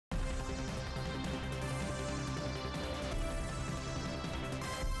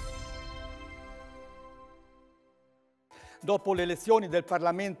Dopo le elezioni del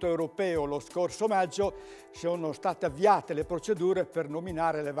Parlamento europeo lo scorso maggio sono state avviate le procedure per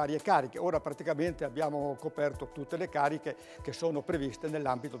nominare le varie cariche. Ora praticamente abbiamo coperto tutte le cariche che sono previste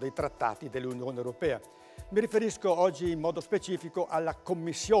nell'ambito dei trattati dell'Unione Europea. Mi riferisco oggi in modo specifico alla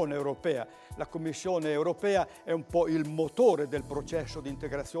Commissione europea. La Commissione europea è un po' il motore del processo di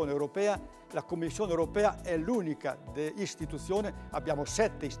integrazione europea. La Commissione europea è l'unica istituzione, abbiamo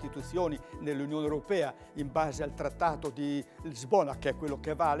 7 istituzioni nell'Unione Europea in base al Trattato di Lisbona, che è quello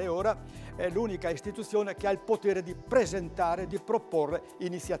che vale ora, è l'unica istituzione che ha il potere di presentare, di proporre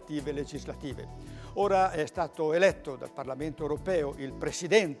iniziative legislative. Ora è stato eletto dal Parlamento europeo il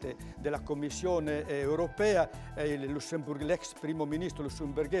Presidente della Commissione europea, l'ex primo ministro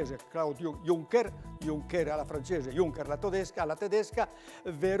lussemburghese Claudio Juncker alla francese, Juncker alla tedesca,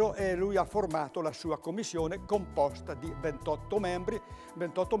 vero, e lui ha formato la sua commissione composta di 28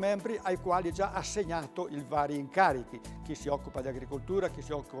 membri ai quali già assegnato i vari incarichi, chi si occupa di agricoltura, chi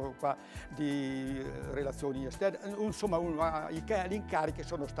si occupa di relazioni esterne, insomma gli incarichi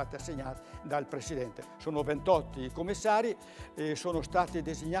sono stati assegnati dal Presidente. Sono 28 i commissari, sono stati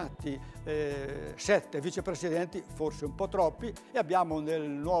designati 7 vicepresidenti, forse un po' troppi, e abbiamo nel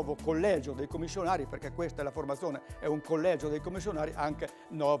nuovo collegio dei commissionari, perché questa è la formazione, è un collegio dei commissionari, anche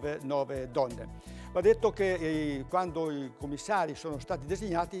 9 donne. Va detto che quando i commissari sono stati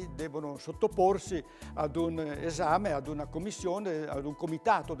designati devono sottoporsi ad un esame, ad una commissione, ad un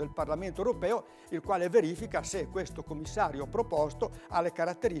comitato del Parlamento europeo, il quale verifica se questo commissario proposto ha le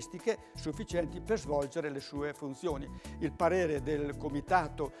caratteristiche sufficienti per svolgere le sue funzioni. Il parere del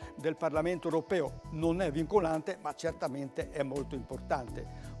comitato del Parlamento europeo non è vincolante, ma certamente è molto importante.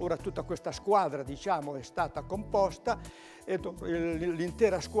 Ora tutta questa squadra, diciamo, è stata composta e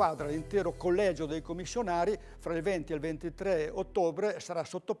l'intera squadra, l'intero collegio dei commissionari fra il 20 e il 23 ottobre sarà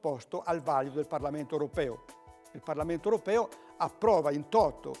sottoposto al vaglio del Parlamento europeo. Il Parlamento europeo approva in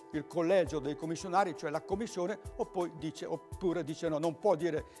toto il collegio dei commissionari, cioè la commissione, oppure dice no, non può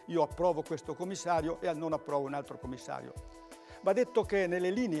dire io approvo questo commissario e non approvo un altro commissario. Va detto che nelle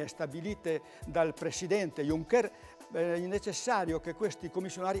linee stabilite dal Presidente Juncker è necessario che questi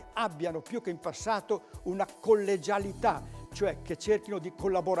commissionari abbiano più che in passato una collegialità, cioè che cerchino di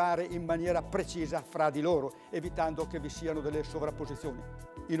collaborare in maniera precisa fra di loro, evitando che vi siano delle sovrapposizioni.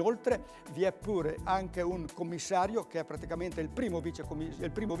 Inoltre vi è pure anche un commissario che è praticamente il primo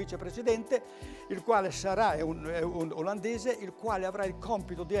vicepresidente, il quale sarà un olandese, il quale avrà il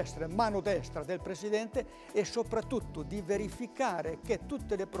compito di essere mano destra del presidente e soprattutto di verificare che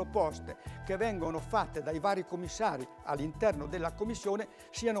tutte le proposte che vengono fatte dai vari commissari all'interno della Commissione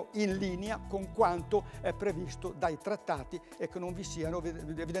siano in linea con quanto è previsto dai trattati e che non vi siano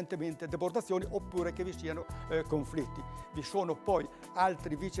evidentemente debordazioni oppure che vi siano conflitti. Vi sono poi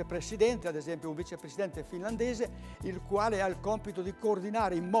altri vicepresidenti, ad esempio un vicepresidente finlandese, il quale ha il compito di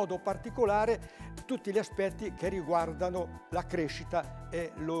coordinare in modo particolare tutti gli aspetti che riguardano la crescita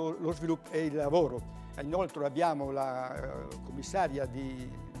e lo sviluppo e il lavoro. Inoltre abbiamo la commissaria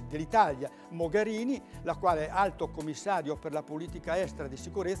dell'Italia, Mogherini, la quale è alto commissario per la politica estera e di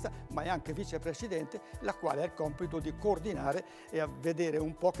sicurezza, ma è anche vicepresidente, la quale ha il compito di coordinare e a vedere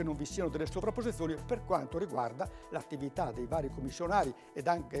un po' che non vi siano delle sovrapposizioni per quanto riguarda l'attività dei vari commissionari ed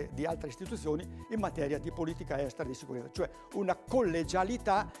anche di altre istituzioni in materia di politica estera e di sicurezza, cioè una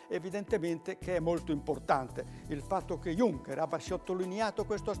collegialità evidentemente che è molto importante. Il fatto che Juncker abbia sottolineato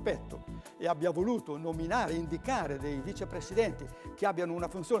questo aspetto e abbia voluto nominare, indicare dei vicepresidenti che abbiano una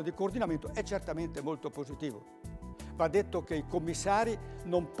funzione di coordinamento è certamente molto positivo. Va detto che i commissari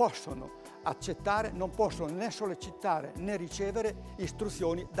non possono accettare, non possono né sollecitare né ricevere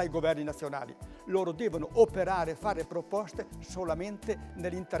istruzioni dai governi nazionali. Loro devono operare, fare proposte solamente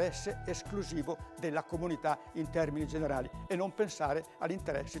nell'interesse esclusivo della comunità in termini generali e non pensare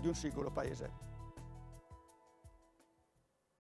all'interesse di un singolo paese.